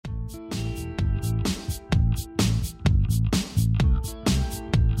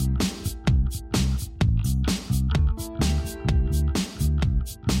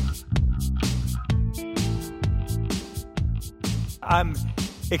I'm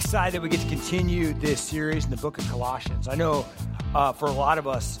excited that we get to continue this series in the book of Colossians. I know for a lot of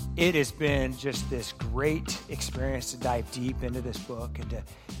us, it has been just this great experience to dive deep into this book and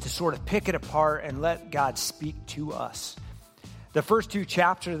to sort of pick it apart and let God speak to us. The first two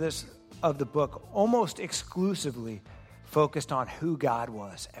chapters of the book almost exclusively focused on who God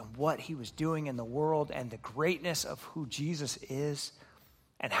was and what he was doing in the world and the greatness of who Jesus is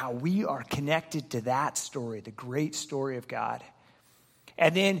and how we are connected to that story, the great story of God.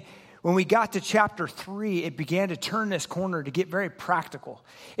 And then when we got to chapter 3, it began to turn this corner to get very practical.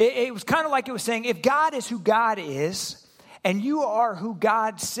 It was kind of like it was saying, if God is who God is, and you are who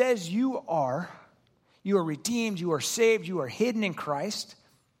God says you are redeemed, you are saved, you are hidden in Christ,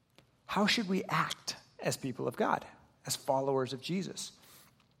 how should we act as people of God, as followers of Jesus?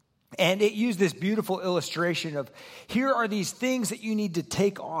 And it used this beautiful illustration of, here are these things that you need to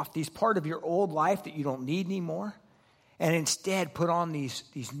take off, these part of your old life that you don't need anymore, and instead put on these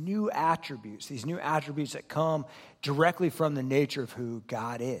new attributes that come directly from the nature of who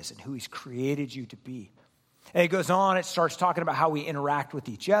God is and who he's created you to be. And it goes on, it starts talking about how we interact with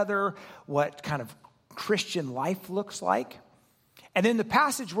each other, what kind of Christian life looks like. And then the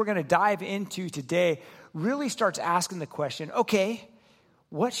passage we're going to dive into today really starts asking the question, okay,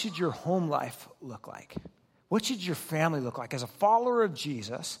 what should your home life look like? What should your family look like? As a follower of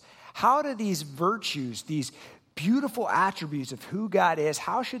Jesus, how do these virtues, these beautiful attributes of who God is,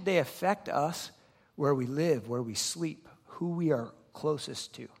 how should they affect us where we live, where we sleep, who we are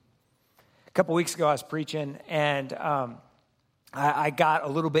closest to? A couple weeks ago, I was preaching, and I got a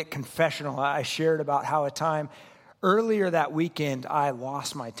little bit confessional. I shared about how a time earlier that weekend, I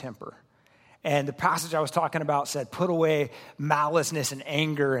lost my temper. And the passage I was talking about said, put away maliceness and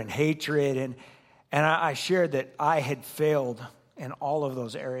anger and hatred. And I shared that I had failed in all of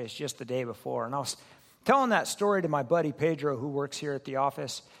those areas just the day before. And I was telling that story to my buddy Pedro, who works here at the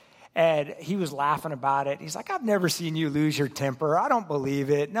office, and he was laughing about it. He's like, I've never seen you lose your temper. I don't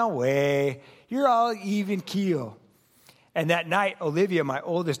believe it. No way. You're all even keel. And that night, Olivia, my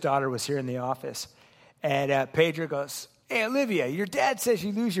oldest daughter, was here in the office. And Pedro goes, hey, Olivia, your dad says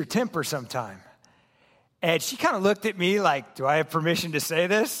you lose your temper sometime. And she kind of looked at me like, do I have permission to say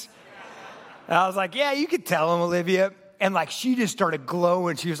this? And I was like, yeah, you can tell him, Olivia. And like she just started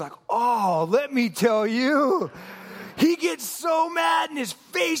glowing. She was like, oh, let me tell you. He gets so mad and his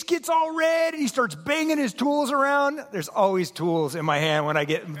face gets all red and he starts banging his tools around. There's always tools in my hand when I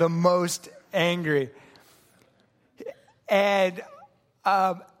get the most angry. And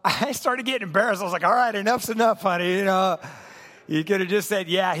I started getting embarrassed. I was like, all right, enough's enough, honey. You could have just said,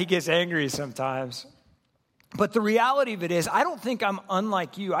 yeah, he gets angry sometimes. But the reality of it is, I don't think I'm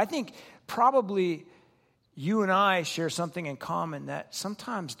unlike you. I think probably you and I share something in common, that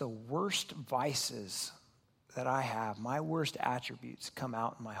sometimes the worst vices that I have, my worst attributes, come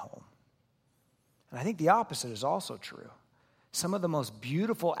out in my home. And I think the opposite is also true. Some of the most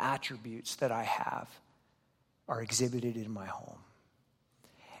beautiful attributes that I have are exhibited in my home.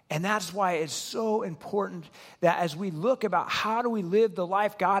 And that's why it's so important that as we look about how do we live the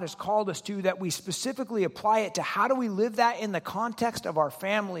life God has called us to, that we specifically apply it to how do we live that in the context of our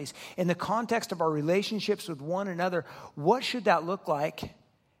families, in the context of our relationships with one another. What should that look like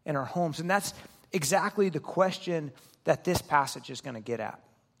in our homes? And that's exactly the question that this passage is going to get at.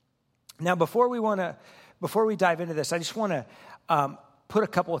 Now, before we dive into this, I just want to put a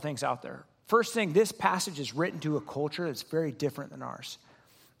couple of things out there. First thing, this passage is written to a culture that's very different than ours.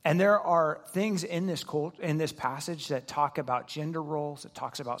 And there are things in this passage that talk about gender roles, it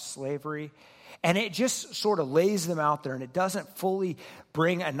talks about slavery, and it just sort of lays them out there, and it doesn't fully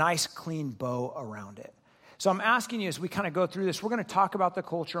bring a nice, clean bow around it. So I'm asking you, as we kind of go through this, we're going to talk about the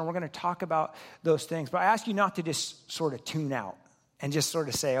culture, and we're going to talk about those things, but I ask you not to just sort of tune out and just sort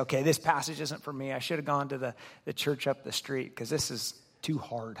of say, okay, this passage isn't for me. I should have gone to the church up the street because this is too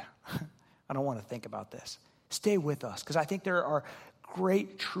hard. I don't want to think about this. Stay with us, because I think there are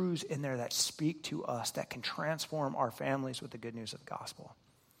great truths in there that speak to us, that can transform our families with the good news of the gospel.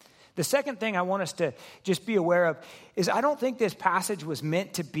 The second thing I want us to just be aware of is I don't think this passage was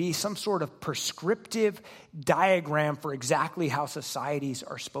meant to be some sort of prescriptive diagram for exactly how societies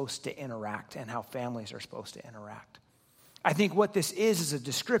are supposed to interact and how families are supposed to interact. I think what this is a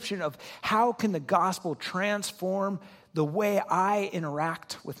description of how can the gospel transform the way I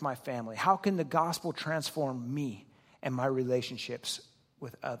interact with my family. How can the gospel transform me and my relationships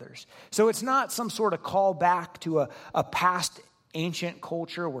with others? So it's not some sort of call back to a past ancient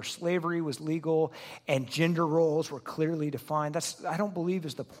culture where slavery was legal and gender roles were clearly defined. I don't believe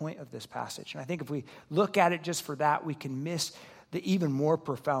is the point of this passage. And I think if we look at it just for that, we can miss the even more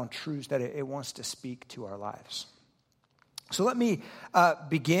profound truths that it wants to speak to our lives. So let me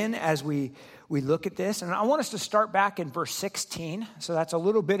begin as we look at this. And I want us to start back in verse 16. So that's a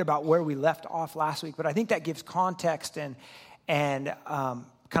little bit about where we left off last week. But I think that gives context and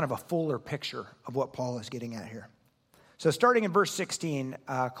kind of a fuller picture of what Paul is getting at here. So starting in verse 16,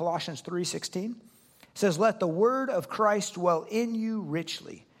 Colossians 3:16 says, "Let the word of Christ dwell in you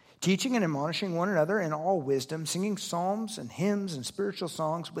richly, teaching and admonishing one another in all wisdom, singing psalms and hymns and spiritual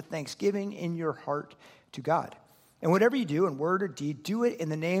songs with thanksgiving in your heart to God. And whatever you do in word or deed, do it in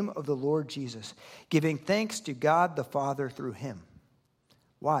the name of the Lord Jesus, giving thanks to God the Father through him.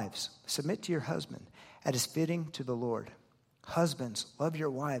 Wives, submit to your husband as is fitting to the Lord. Husbands, love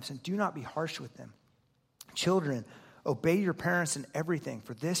your wives and do not be harsh with them. Children, obey your parents in everything,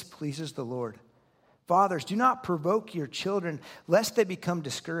 for this pleases the Lord. Fathers, do not provoke your children, lest they become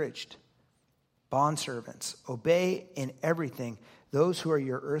discouraged. Bondservants, obey in everything those who are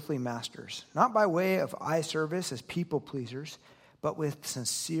your earthly masters, not by way of eye service as people pleasers, but with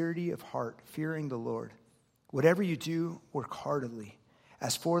sincerity of heart, fearing the Lord. Whatever you do, work heartily,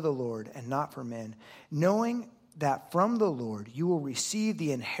 as for the Lord and not for men, knowing that from the Lord you will receive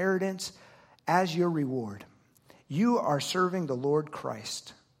the inheritance as your reward. You are serving the Lord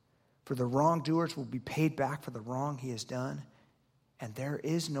Christ. For the wrongdoers will be paid back for the wrong he has done, and there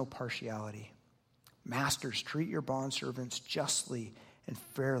is no partiality. Masters, treat your bondservants justly and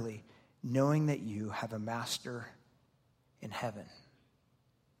fairly, knowing that you have a master in heaven."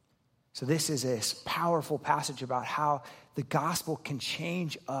 So this is a powerful passage about how the gospel can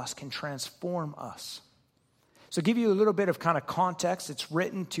change us, can transform us. So to give you a little bit of kind of context, it's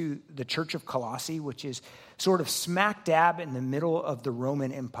written to the church of Colossae, which is sort of smack dab in the middle of the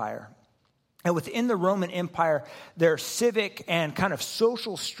Roman Empire. And within the Roman Empire, their civic and kind of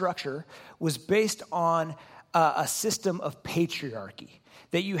social structure was based on a system of patriarchy.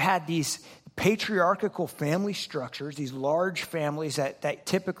 That you had these patriarchal family structures, these large families that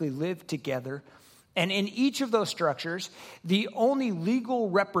typically lived together. And in each of those structures, the only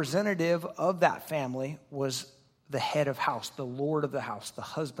legal representative of that family was the head of house, the lord of the house, the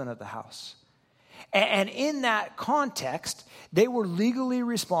husband of the house. And in that context, they were legally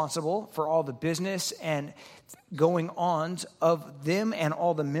responsible for all the business and going-ons of them and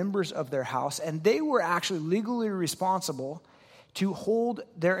all the members of their house. And they were actually legally responsible to hold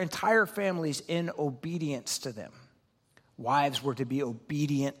their entire families in obedience to them. Wives were to be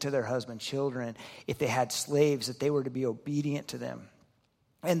obedient to their husband. Children, if they had slaves, that they were to be obedient to them.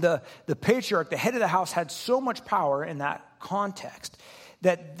 And the patriarch, the head of the house, had so much power in that context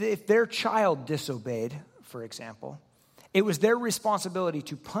that if their child disobeyed, for example, it was their responsibility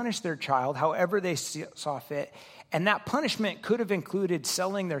to punish their child however they saw fit. And that punishment could have included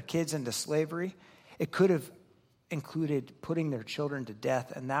selling their kids into slavery. It could have included putting their children to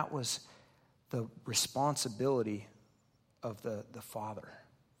death. And that was the responsibility of the father.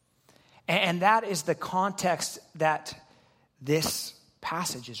 And that is the context that this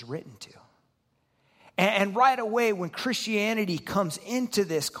passage is written to. And right away, when Christianity comes into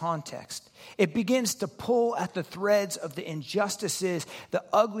this context, it begins to pull at the threads of the injustices, the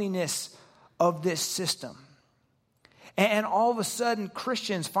ugliness of this system. And all of a sudden,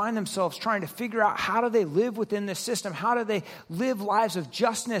 Christians find themselves trying to figure out, how do they live within this system? How do they live lives of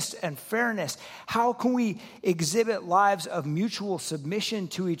justness and fairness? How can we exhibit lives of mutual submission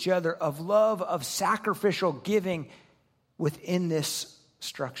to each other, of love, of sacrificial giving within this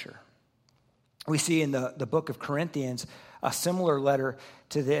structure? We see in the book of Corinthians a similar letter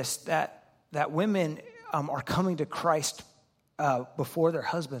to this, that women are coming to Christ before their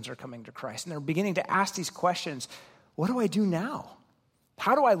husbands are coming to Christ. And they're beginning to ask these questions. What do I do now?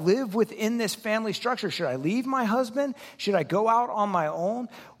 How do I live within this family structure? Should I leave my husband? Should I go out on my own?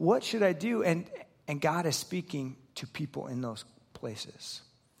 What should I do? And God is speaking to people in those places.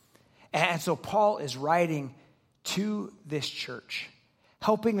 And so Paul is writing to this church,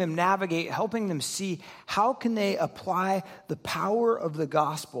 helping them navigate, helping them see how can they apply the power of the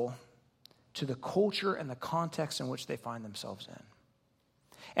gospel to the culture and the context in which they find themselves in.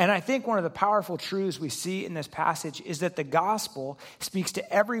 And I think one of the powerful truths we see in this passage is that the gospel speaks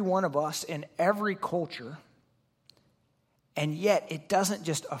to every one of us in every culture, and yet it doesn't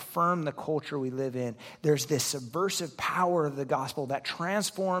just affirm the culture we live in. There's this subversive power of the gospel that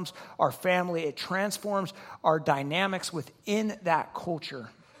transforms our family. It transforms our dynamics within that culture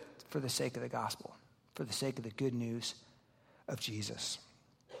for the sake of the gospel, for the sake of the good news of Jesus.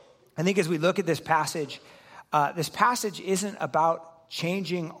 I think as we look at this passage, This passage isn't about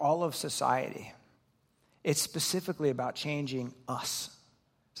changing all of society. It's specifically about changing us.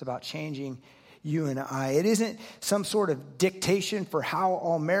 It's about changing you and I. It isn't some sort of dictation for how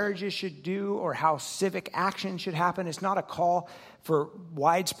all marriages should do or how civic action should happen. It's not a call for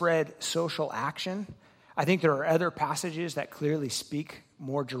widespread social action. I think there are other passages that clearly speak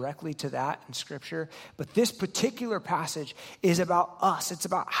more directly to that in Scripture. But this particular passage is about us. It's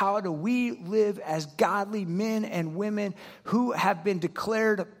about how do we live as godly men and women who have been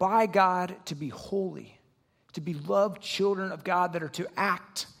declared by God to be holy, to be loved children of God that are to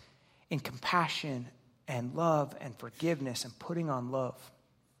act in compassion and love and forgiveness and putting on love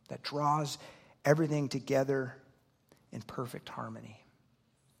that draws everything together in perfect harmony.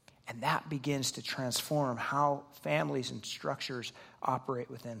 And that begins to transform how families and structures operate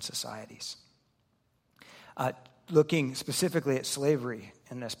within societies. Looking specifically at slavery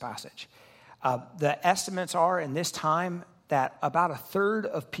in this passage, the estimates are in this time that about a third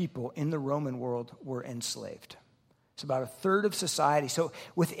of people in the Roman world were enslaved. It's about a third of society. So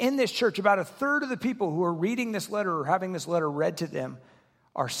within this church, about a third of the people who are reading this letter or having this letter read to them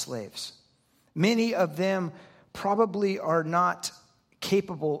are slaves. Many of them probably are not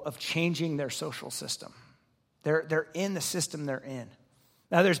capable of changing their social system. They're in the system they're in.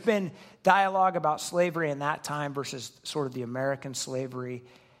 Now, there's been dialogue about slavery in that time versus sort of the American slavery.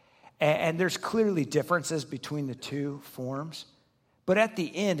 And there's clearly differences between the two forms. But at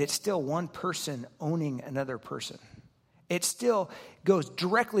the end, it's still one person owning another person. It still goes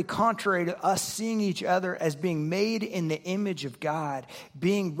directly contrary to us seeing each other as being made in the image of God,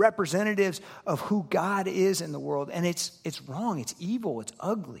 being representatives of who God is in the world. And it's wrong, it's evil, it's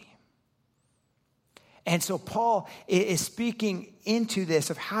ugly. And so Paul is speaking into this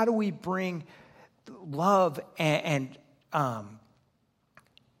of how do we bring love and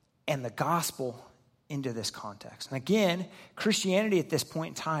the gospel into this context. And again, Christianity at this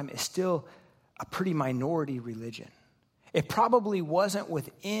point in time is still a pretty minority religion. It probably wasn't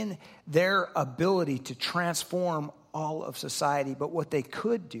within their ability to transform all of society, but what they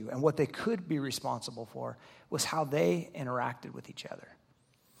could do and what they could be responsible for was how they interacted with each other.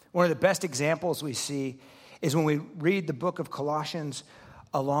 One of the best examples we see is when we read the book of Colossians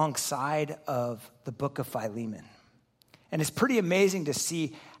alongside of the book of Philemon. And it's pretty amazing to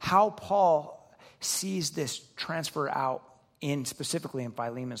see how Paul sees this transfer out specifically in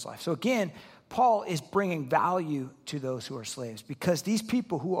Philemon's life. So again, Paul is bringing value to those who are slaves because these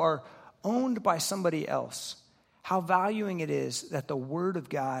people who are owned by somebody else, how valuing it is that the word of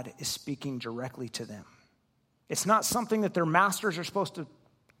God is speaking directly to them. It's not something that their masters are supposed to,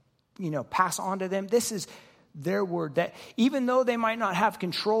 pass on to them. This is their word that even though they might not have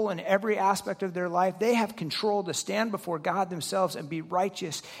control in every aspect of their life, they have control to stand before God themselves and be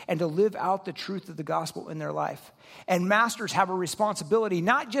righteous and to live out the truth of the gospel in their life. And masters have a responsibility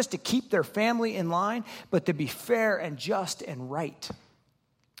not just to keep their family in line, but to be fair and just and right.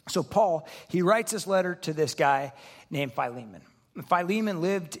 So Paul, he writes this letter to this guy named Philemon. Philemon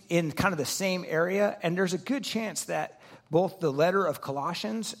lived in kind of the same area, and there's a good chance that both the letter of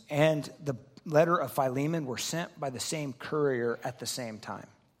Colossians and the letter of Philemon were sent by the same courier at the same time.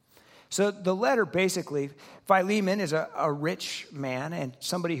 So the letter basically, Philemon is a rich man and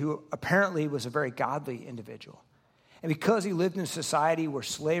somebody who apparently was a very godly individual. And because he lived in a society where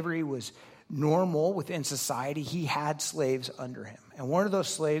slavery was normal within society, he had slaves under him. And one of those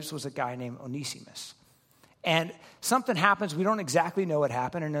slaves was a guy named Onesimus. And something happens, we don't exactly know what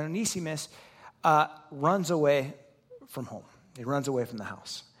happened, and Onesimus runs away from home. He runs away from the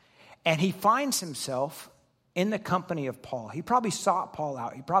house. And he finds himself in the company of Paul. He probably sought Paul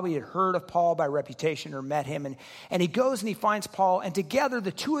out. He probably had heard of Paul by reputation or met him. And he goes and he finds Paul. And together,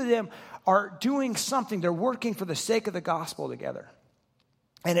 the two of them are doing something. They're working for the sake of the gospel together.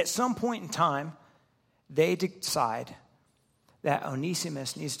 And at some point in time, they decide that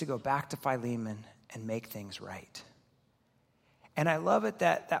Onesimus needs to go back to Philemon and make things right. And I love it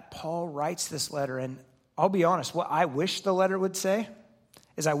that Paul writes this letter. And I'll be honest, what I wish the letter would say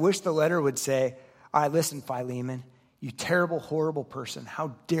is I wish the letter would say, all right, listen, Philemon, you terrible, horrible person.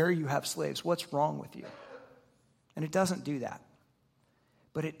 How dare you have slaves? What's wrong with you? And it doesn't do that.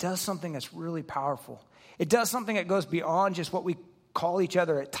 But it does something that's really powerful. It does something that goes beyond just what we call each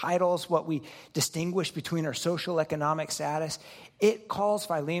other at titles, what we distinguish between our social economic status. It calls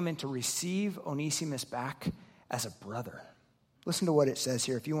Philemon to receive Onesimus back as a brother. Listen to what it says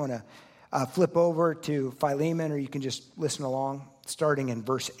here. If you want to flip over to Philemon, or you can just listen along, starting in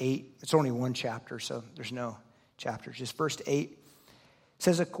verse 8. It's only one chapter, so there's no chapters. Just verse 8. It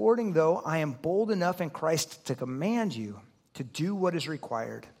says, according though I am bold enough in Christ to command you to do what is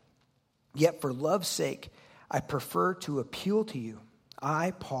required, yet for love's sake I prefer to appeal to you.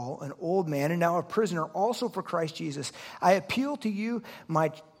 I, Paul, an old man and now a prisoner also for Christ Jesus, I appeal to you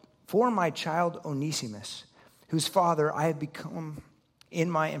for my child Onesimus, whose father I have become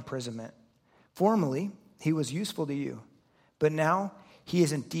in my imprisonment. Formerly, he was useful to you, but now he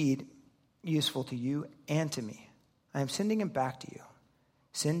is indeed useful to you and to me. I am sending him back to you,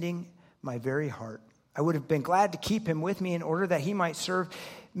 sending my very heart. I would have been glad to keep him with me in order that he might serve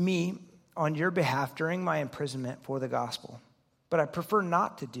me on your behalf during my imprisonment for the gospel. But I prefer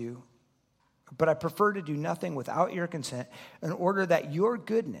to do nothing without your consent, in order that your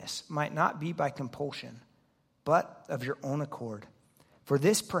goodness might not be by compulsion, but of your own accord. For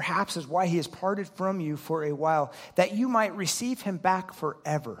this perhaps is why he has parted from you for a while, that you might receive him back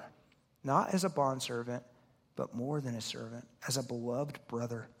forever, not as a bondservant, but more than a servant, as a beloved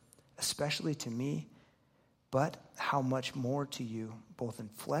brother, especially to me, but how much more to you, both in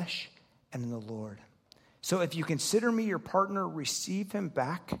flesh and in the Lord. So if you consider me your partner, receive him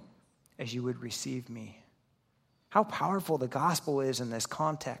back as you would receive me. How powerful the gospel is in this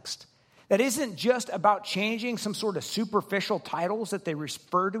context. That isn't just about changing some sort of superficial titles that they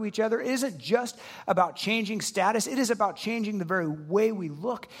refer to each other. It isn't just about changing status. It is about changing the very way we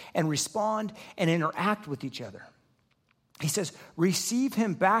look and respond and interact with each other. He says, receive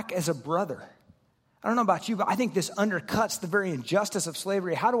him back as a brother. I don't know about you, but I think this undercuts the very injustice of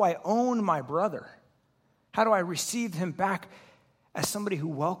slavery. How do I own my brother? How do I receive him back as somebody who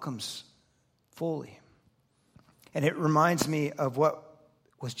welcomes fully? And it reminds me of what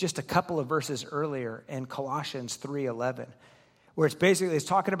was just a couple of verses earlier in Colossians 3:11, where it's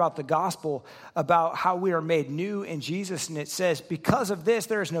talking about the gospel, about how we are made new in Jesus. And it says, because of this,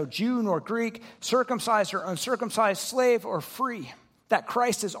 there is no Jew nor Greek, circumcised or uncircumcised, slave or free, that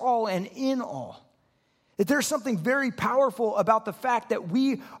Christ is all and in all. That there's something very powerful about the fact that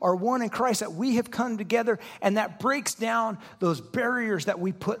we are one in Christ, that we have come together, and that breaks down those barriers that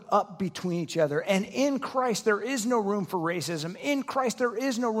we put up between each other. And in Christ, there is no room for racism. In Christ, there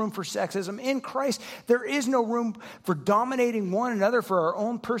is no room for sexism. In Christ, there is no room for dominating one another for our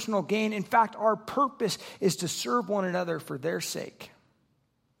own personal gain. In fact, our purpose is to serve one another for their sake.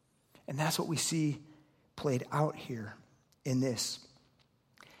 And that's what we see played out here in this.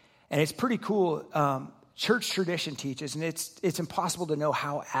 And it's pretty cool. Church tradition teaches, and it's impossible to know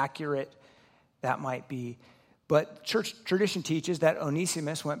how accurate that might be, but church tradition teaches that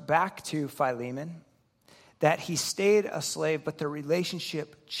Onesimus went back to Philemon, that he stayed a slave, but their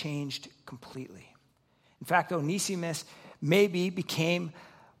relationship changed completely. In fact, Onesimus maybe became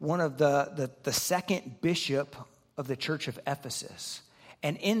one of the second bishop of the church of Ephesus.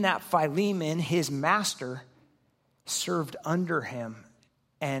 And in that, Philemon, his master, served under him,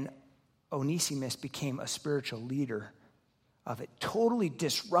 and Onesimus became a spiritual leader of it, totally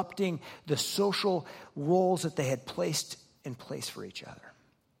disrupting the social roles that they had placed in place for each other.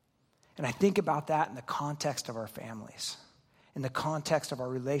 And I think about that in the context of our families, in the context of our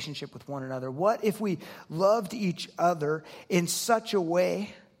relationship with one another. What if we loved each other in such a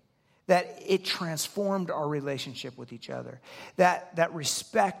way that it transformed our relationship with each other? That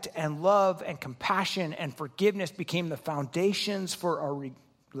respect and love and compassion and forgiveness became the foundations for our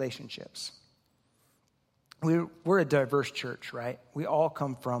relationships. We're a diverse church, right? We all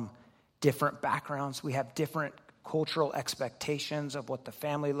come from different backgrounds. We have different cultural expectations of what the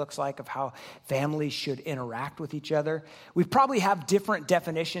family looks like, of how families should interact with each other. We probably have different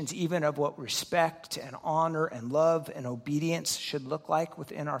definitions even of what respect and honor and love and obedience should look like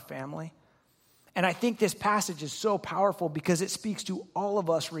within our family. And I think this passage is so powerful because it speaks to all of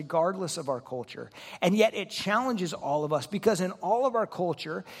us regardless of our culture. And yet it challenges all of us because in all of our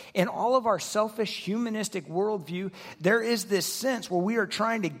culture, in all of our selfish humanistic worldview, there is this sense where we are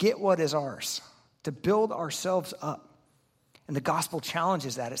trying to get what is ours, to build ourselves up. And the gospel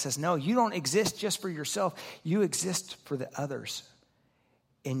challenges that. It says, no, you don't exist just for yourself. You exist for the others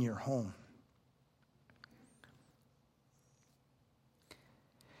in your home.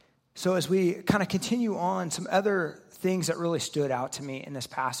 So as we kind of continue on, some other things that really stood out to me in this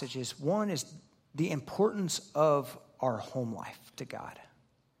passage is, one is the importance of our home life to God.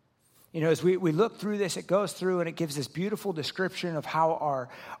 You know, as we look through this, it goes through and it gives this beautiful description of how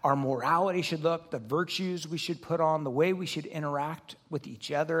our morality should look, the virtues we should put on, the way we should interact with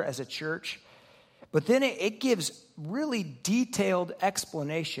each other as a church. But then it gives really detailed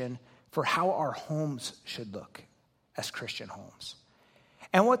explanation for how our homes should look as Christian homes.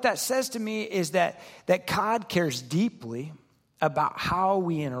 And what that says to me is that God cares deeply about how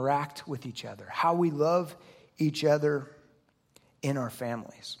we interact with each other, how we love each other in our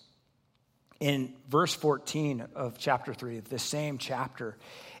families. in verse 14 of chapter 3 of the same chapter,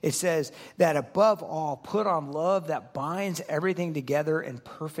 it says that above all, put on love that binds everything together in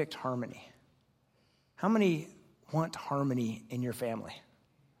perfect harmony. How many want harmony in your family?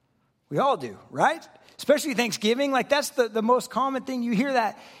 We all do, right? Especially Thanksgiving. Like that's the most common thing. You hear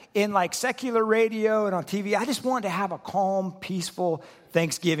that in like secular radio and on TV. I just want to have a calm, peaceful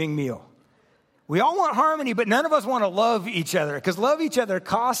Thanksgiving meal. We all want harmony, but none of us want to love each other because love each other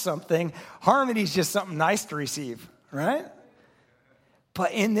costs something. Harmony is just something nice to receive, right?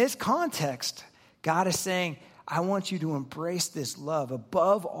 But in this context, God is saying, I want you to embrace this love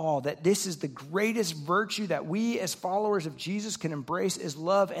above all, that this is the greatest virtue that we as followers of Jesus can embrace is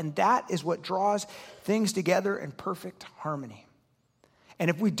love. And that is what draws things together in perfect harmony. And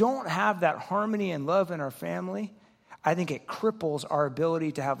if we don't have that harmony and love in our family, I think it cripples our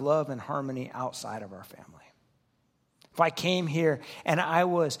ability to have love and harmony outside of our family. If I came here and I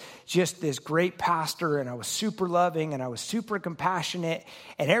was just this great pastor and I was super loving and I was super compassionate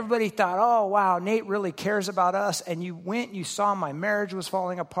and everybody thought, oh, wow, Nate really cares about us. And you went and you saw my marriage was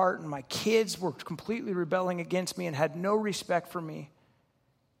falling apart and my kids were completely rebelling against me and had no respect for me,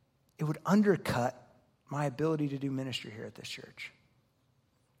 it would undercut my ability to do ministry here at this church.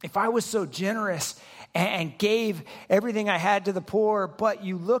 If I was so generous and gave everything I had to the poor, but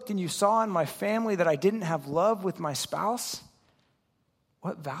you looked and you saw in my family that I didn't have love with my spouse,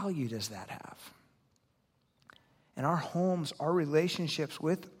 what value does that have? And our homes, our relationships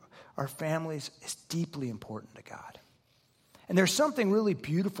with our families is deeply important to God. And there's something really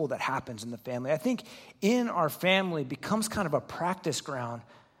beautiful that happens in the family. I think in our family becomes kind of a practice ground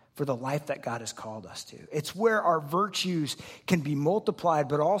for the life that God has called us to. It's where our virtues can be multiplied,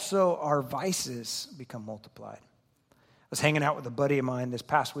 but also our vices become multiplied. I was hanging out with a buddy of mine this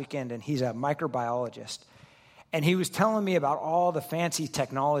past weekend, and he's a microbiologist. And he was telling me about all the fancy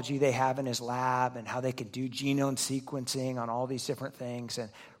technology they have in his lab and how they could do genome sequencing on all these different things and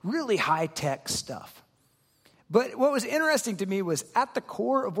really high-tech stuff. But what was interesting to me was at the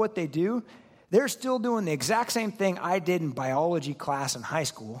core of what they do, they're still doing the exact same thing I did in biology class in high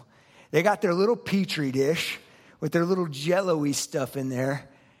school. They got their little petri dish with their little jello-y stuff in there,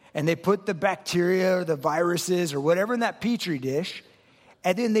 and they put the bacteria or the viruses or whatever in that petri dish,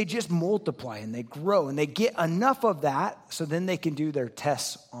 and then they just multiply and they grow, and they get enough of that so then they can do their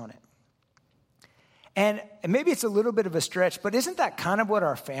tests on it. And maybe it's a little bit of a stretch, but isn't that kind of what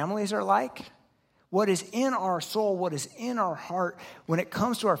our families are like? What is in our soul, what is in our heart, when it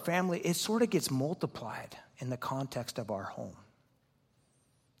comes to our family, it sort of gets multiplied in the context of our home.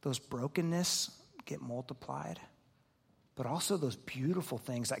 Those brokenness get multiplied, but also those beautiful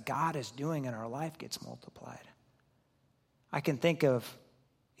things that God is doing in our life gets multiplied. I can think of,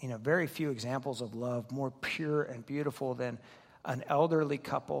 very few examples of love more pure and beautiful than an elderly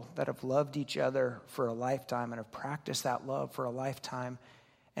couple that have loved each other for a lifetime and have practiced that love for a lifetime,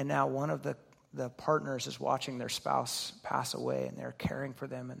 and now one of the partners is watching their spouse pass away and they're caring for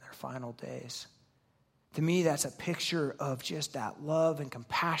them in their final days. To me, that's a picture of just that love and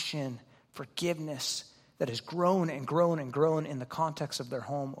compassion, forgiveness that has grown and grown and grown in the context of their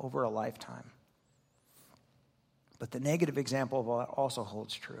home over a lifetime. But the negative example of that also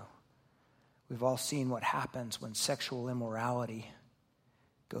holds true. We've all seen what happens when sexual immorality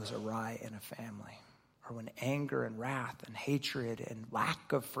goes awry in a family, or when anger and wrath and hatred and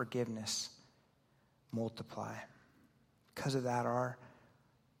lack of forgiveness multiply. Because of that, our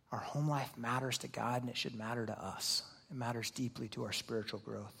home life matters to God, and it should matter to us. It matters deeply to our spiritual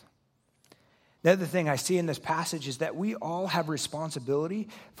growth. The other thing I see in this passage is that we all have responsibility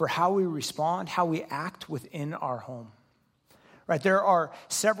for how we respond, how we act within our home. Right? There are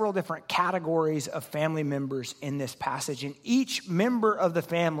several different categories of family members in this passage, and each member of the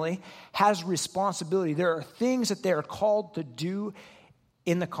family has responsibility. There are things that they are called to do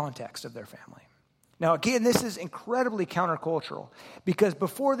in the context of their family. Now, again, this is incredibly countercultural because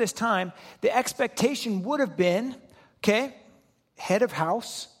before this time, the expectation would have been, head of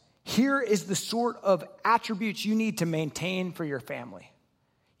house, here is the sort of attributes you need to maintain for your family.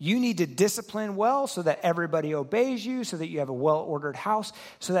 You need to discipline well so that everybody obeys you, so that you have a well-ordered house,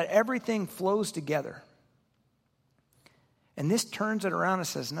 so that everything flows together. And this turns it around and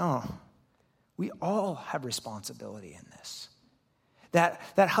says, no, we all have responsibility in this.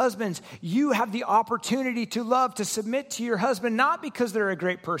 That husbands, you have the opportunity to love, to submit to your husband, not because they're a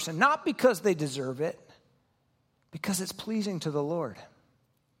great person, not because they deserve it, because it's pleasing to the Lord.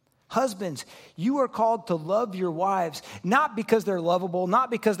 Husbands, you are called to love your wives, not because they're lovable, not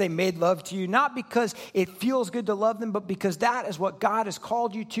because they made love to you, not because it feels good to love them, but because that is what God has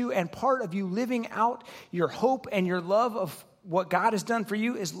called you to, and part of you living out your hope and your love what God has done for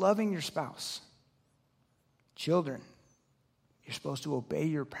you is loving your spouse. Children, you're supposed to obey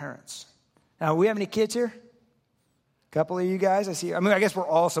your parents. Now, we have any kids here? A couple of you guys, I see. I guess we're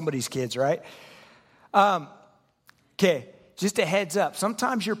all somebody's kids, right? Okay, just a heads up.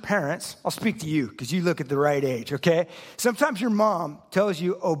 Sometimes your parents, I'll speak to you because you look at the right age, okay? Sometimes your mom tells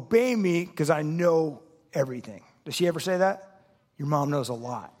you, obey me because I know everything. Does she ever say that? Your mom knows a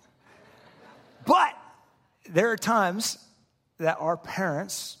lot. But there are times that our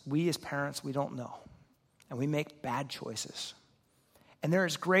parents, we as parents, we don't know. And we make bad choices. And there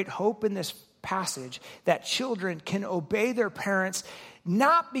is great hope in this passage that children can obey their parents,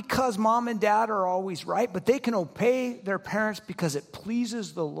 not because mom and dad are always right, but they can obey their parents because it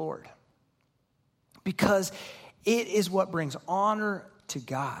pleases the Lord. Because it is what brings honor to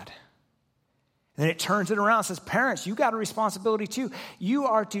God. And then it turns it around and says, parents, you got a responsibility too. You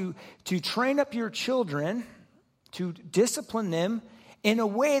are to train up your children, to discipline them in a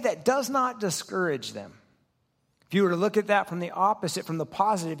way that does not discourage them. If you were to look at that from the opposite, from the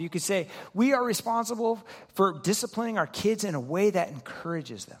positive, you could say, we are responsible for disciplining our kids in a way that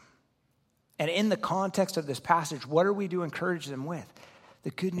encourages them. And in the context of this passage, what are we to encourage them with?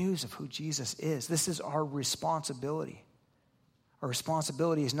 The good news of who Jesus is. This is our responsibility. Our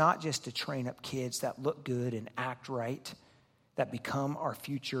responsibility is not just to train up kids that look good and act right, that become our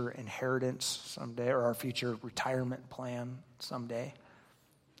future inheritance someday, or our future retirement plan someday.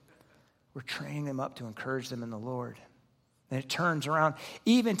 We're training them up to encourage them in the Lord. And it turns around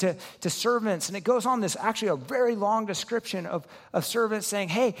even to servants. And it goes on this actually a very long description of servants saying,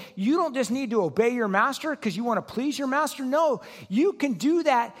 hey, you don't just need to obey your master because you want to please your master. No, you can do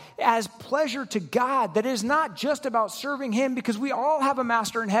that as pleasure to God. That is not just about serving him, because we all have a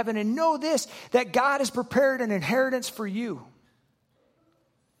master in heaven. And know this, that God has prepared an inheritance for you.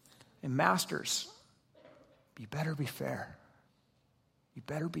 And masters, you better be fair. You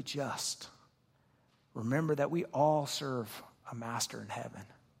better be just. Remember that we all serve a master in heaven.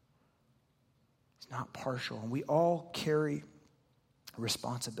 He's not partial, and we all carry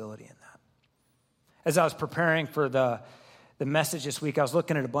responsibility in that. As I was preparing for the message this week, I was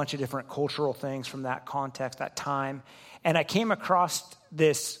looking at a bunch of different cultural things from that context, that time, and I came across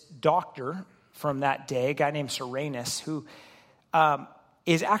this doctor from that day, a guy named Soranus, who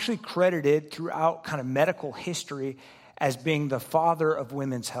is actually credited throughout kind of medical history as being the father of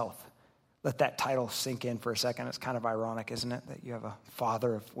women's health. Let that title sink in for a second. It's kind of ironic, isn't it, that you have a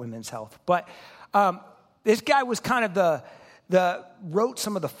father of women's health? But this guy was kind of wrote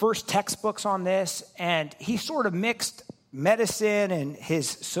some of the first textbooks on this, and he sort of mixed medicine and his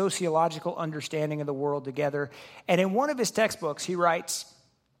sociological understanding of the world together. And in one of his textbooks, he writes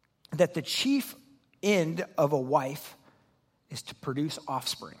that the chief end of a wife is to produce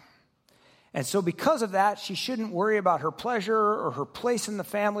offspring. And so because of that, she shouldn't worry about her pleasure or her place in the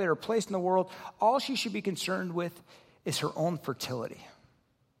family or her place in the world. All she should be concerned with is her own fertility.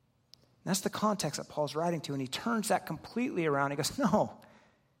 And that's the context that Paul's writing to, and he turns that completely around. He goes, no,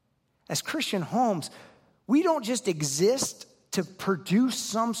 as Christian homes, we don't just exist to produce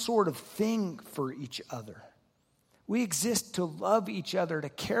some sort of thing for each other. We exist to love each other, to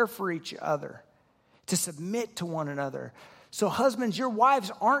care for each other, to submit to one another. So husbands, your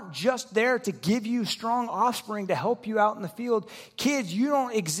wives aren't just there to give you strong offspring to help you out in the field. Kids, you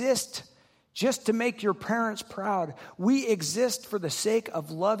don't exist just to make your parents proud. We exist for the sake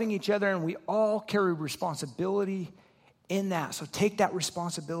of loving each other, and we all carry responsibility in that. So take that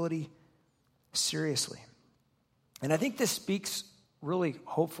responsibility seriously. And I think this speaks really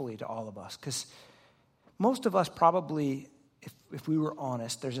hopefully to all of us, because most of us probably, if we were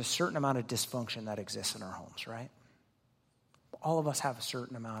honest, there's a certain amount of dysfunction that exists in our homes, right? All of us have a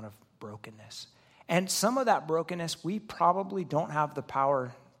certain amount of brokenness. And some of that brokenness we probably don't have the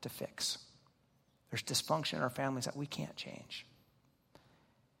power to fix. There's dysfunction in our families that we can't change.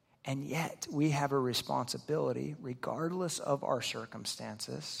 And yet we have a responsibility, regardless of our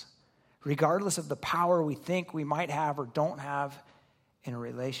circumstances, regardless of the power we think we might have or don't have in a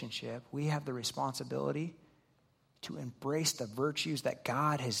relationship, we have the responsibility to embrace the virtues that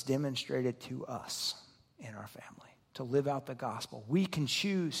God has demonstrated to us in our family, to live out the gospel. We can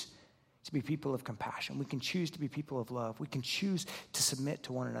choose to be people of compassion. We can choose to be people of love. We can choose to submit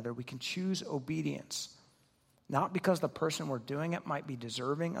to one another. We can choose obedience, not because the person we're doing it might be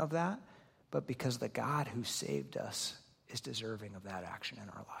deserving of that, but because the God who saved us is deserving of that action in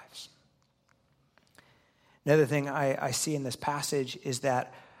our lives. Another thing I see in this passage is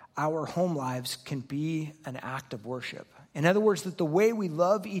that our home lives can be an act of worship. In other words, that the way we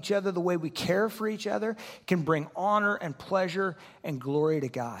love each other, the way we care for each other, can bring honor and pleasure and glory to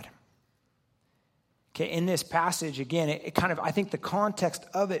God. Okay, in this passage, again, it kind of, I think the context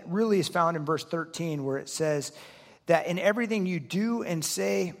of it really is found in verse 13, where it says that in everything you do and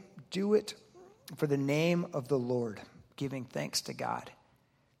say, do it for the name of the Lord, giving thanks to God.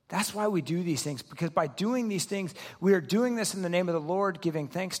 That's why we do these things, because by doing these things, we are doing this in the name of the Lord, giving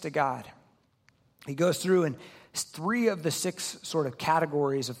thanks to God. He goes through in 3 of the 6 sort of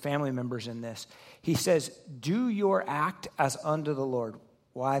categories of family members in this. He says, do your act as unto the Lord.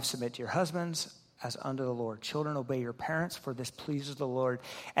 Wives, submit to your husbands as unto the Lord. Children, obey your parents, for this pleases the Lord.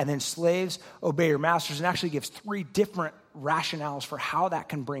 And then slaves, obey your masters. And actually gives 3 different rationales for how that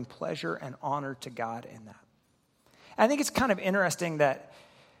can bring pleasure and honor to God in that. I think it's kind of interesting that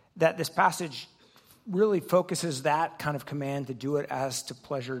this passage really focuses that kind of command to do it as to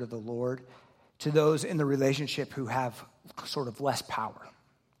pleasure to the Lord to those in the relationship who have sort of less power.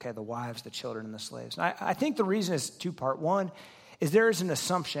 Okay, the wives, the children, and the slaves. And I think the reason is 2-part. One is there is an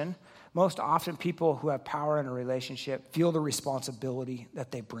assumption. Most often people who have power in a relationship feel the responsibility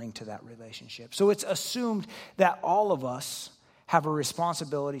that they bring to that relationship. So it's assumed that all of us have a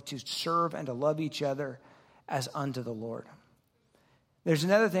responsibility to serve and to love each other as unto the Lord. There's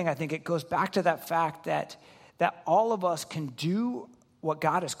another thing, I think it goes back to that fact that all of us can do what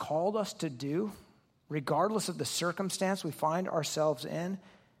God has called us to do, regardless of the circumstance we find ourselves in,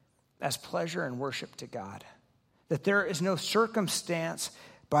 as pleasure and worship to God. That there is no circumstance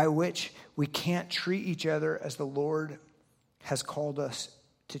by which we can't treat each other as the Lord has called us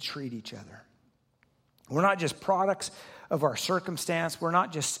to treat each other. We're not just products of our circumstance. We're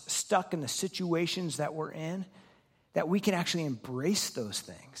not just stuck in the situations that we're in, that we can actually embrace those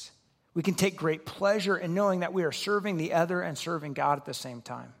things. We can take great pleasure in knowing that we are serving the other and serving God at the same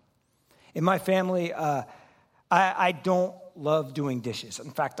time. In my family, I don't love doing dishes.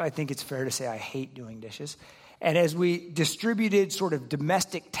 In fact, I think it's fair to say I hate doing dishes. And as we distributed sort of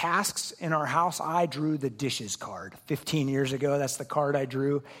domestic tasks in our house, I drew the dishes card. 15 years ago, that's the card I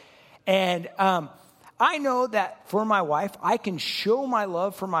drew. And I know that for my wife, I can show my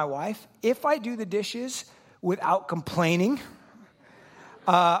love for my wife if I do the dishes without complaining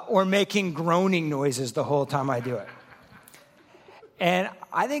or making groaning noises the whole time I do it. And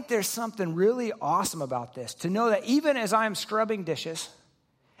I think there's something really awesome about this, to know that even as I'm scrubbing dishes,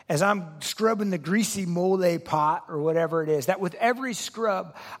 as I'm scrubbing the greasy mole pot or whatever it is, that with every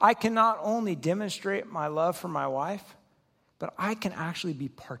scrub, I can not only demonstrate my love for my wife, but I can actually be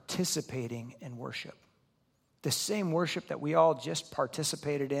participating in worship. The same worship that we all just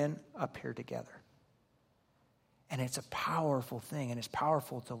participated in up here together. And it's a powerful thing, and it's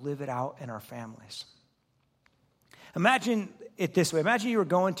powerful to live it out in our families. Imagine it this way. Imagine you were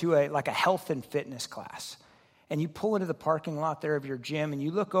going to a health and fitness class, and you pull into the parking lot there of your gym, and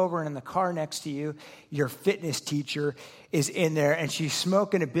you look over, and in the car next to you, your fitness teacher is in there, and she's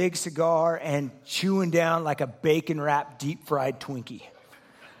smoking a big cigar and chewing down like a bacon-wrapped deep-fried Twinkie,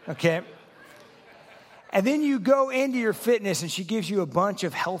 okay? And then you go into your fitness, and she gives you a bunch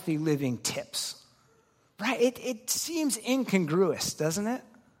of healthy living tips, right? It seems incongruous, doesn't it?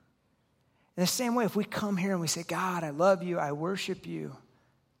 In the same way, if we come here and we say, God, I love you, I worship you,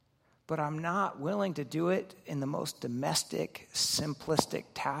 but I'm not willing to do it in the most domestic, simplistic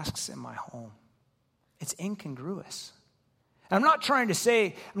tasks in my home, it's incongruous. And I'm not trying to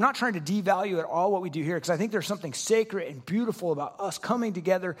devalue at all what we do here, because I think there's something sacred and beautiful about us coming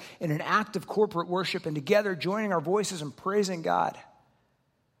together in an act of corporate worship and together joining our voices and praising God.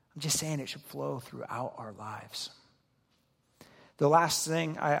 I'm just saying it should flow throughout our lives. The last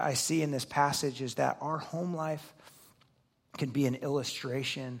thing I see in this passage is that our home life can be an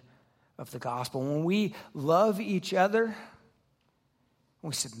illustration of the gospel. When we love each other, when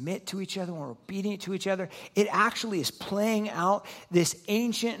we submit to each other, when we're obedient to each other, it actually is playing out this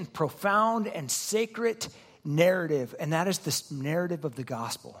ancient and profound and sacred narrative, and that is this narrative of the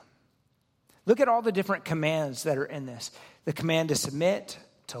gospel. Look at all the different commands that are in this. The command to submit,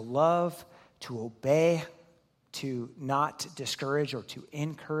 to love, to obey, to not discourage or to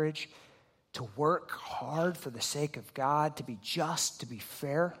encourage, to work hard for the sake of God, to be just, to be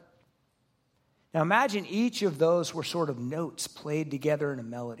fair. Now imagine each of those were sort of notes played together in a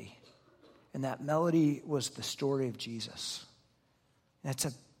melody. And that melody was the story of Jesus. That's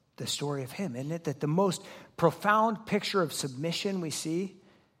the story of him, isn't it? That the most profound picture of submission we see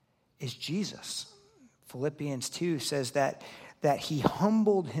is Jesus. Philippians 2 says that he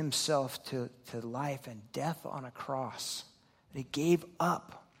humbled himself to life and death on a cross. That he gave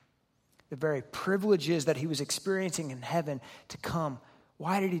up the very privileges that he was experiencing in heaven to come.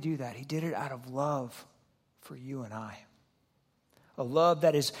 Why did he do that? He did it out of love for you and I. A love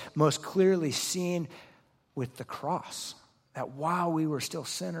that is most clearly seen with the cross. That while we were still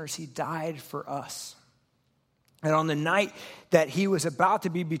sinners, he died for us. And on the night that he was about to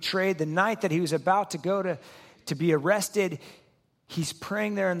be betrayed, the night that he was about to go to be arrested, he's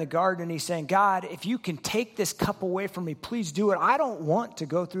praying there in the garden, and he's saying, God, if you can take this cup away from me, please do it. I don't want to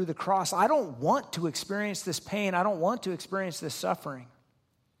go through the cross. I don't want to experience this pain. I don't want to experience this suffering.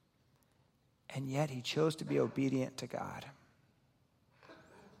 And yet he chose to be obedient to God.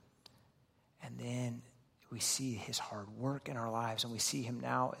 And then we see his hard work in our lives, and we see him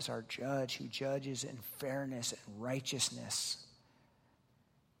now as our judge who judges in fairness and righteousness.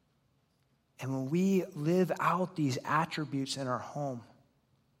 And when we live out these attributes in our home,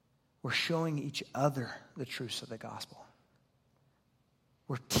 we're showing each other the truths of the gospel.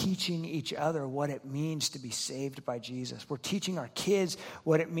 We're teaching each other what it means to be saved by Jesus. We're teaching our kids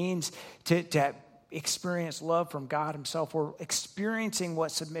what it means to experience love from God himself. We're experiencing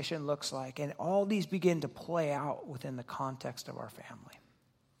what submission looks like. And all these begin to play out within the context of our family.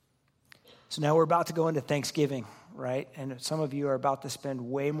 So now we're about to go into Thanksgiving, right? And some of you are about to spend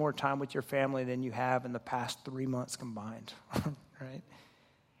way more time with your family than you have in the past 3 months combined, right?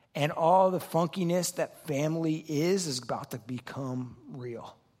 And all the funkiness that family is about to become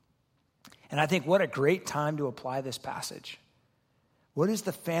real. And I think what a great time to apply this passage. What is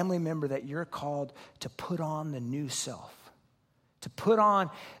the family member that you're called to put on the new self? To put on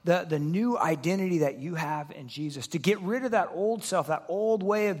the new identity that you have in Jesus. To get rid of that old self, that old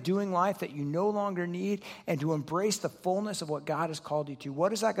way of doing life that you no longer need, and to embrace the fullness of what God has called you to.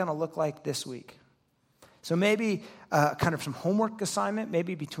 What is that going to look like this week? So maybe kind of some homework assignment,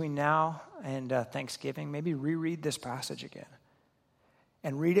 maybe between now and Thanksgiving. Maybe reread this passage again.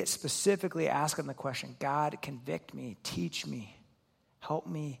 And read it specifically asking the question, God, convict me, teach me. Help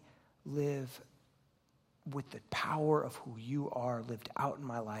me live with the power of who you are lived out in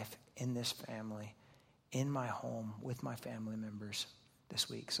my life, in this family, in my home, with my family members this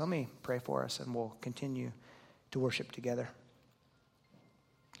week. So let me pray for us, and we'll continue to worship together.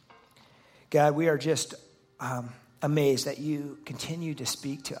 God, we are just amazed that you continue to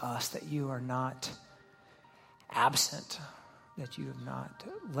speak to us, that you are not absent, that you have not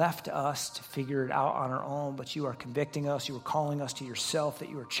left us to figure it out on our own, but you are convicting us, you are calling us to yourself, that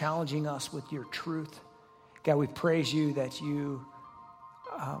you are challenging us with your truth. God, we praise you that you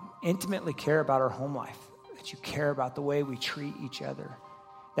intimately care about our home life, that you care about the way we treat each other,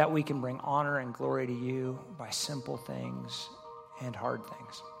 that we can bring honor and glory to you by simple things and hard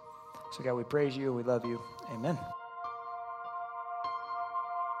things. So God, we praise you, we love you. Amen.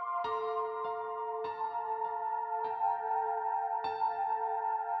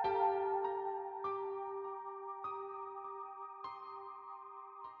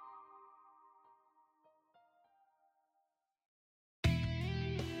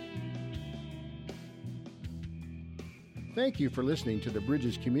 Thank you for listening to the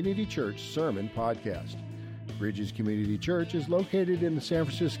Bridges Community Church Sermon Podcast. Bridges Community Church is located in the San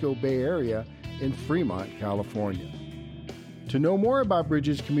Francisco Bay Area in Fremont, California. To know more about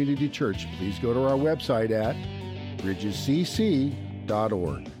Bridges Community Church, please go to our website at bridgescc.org.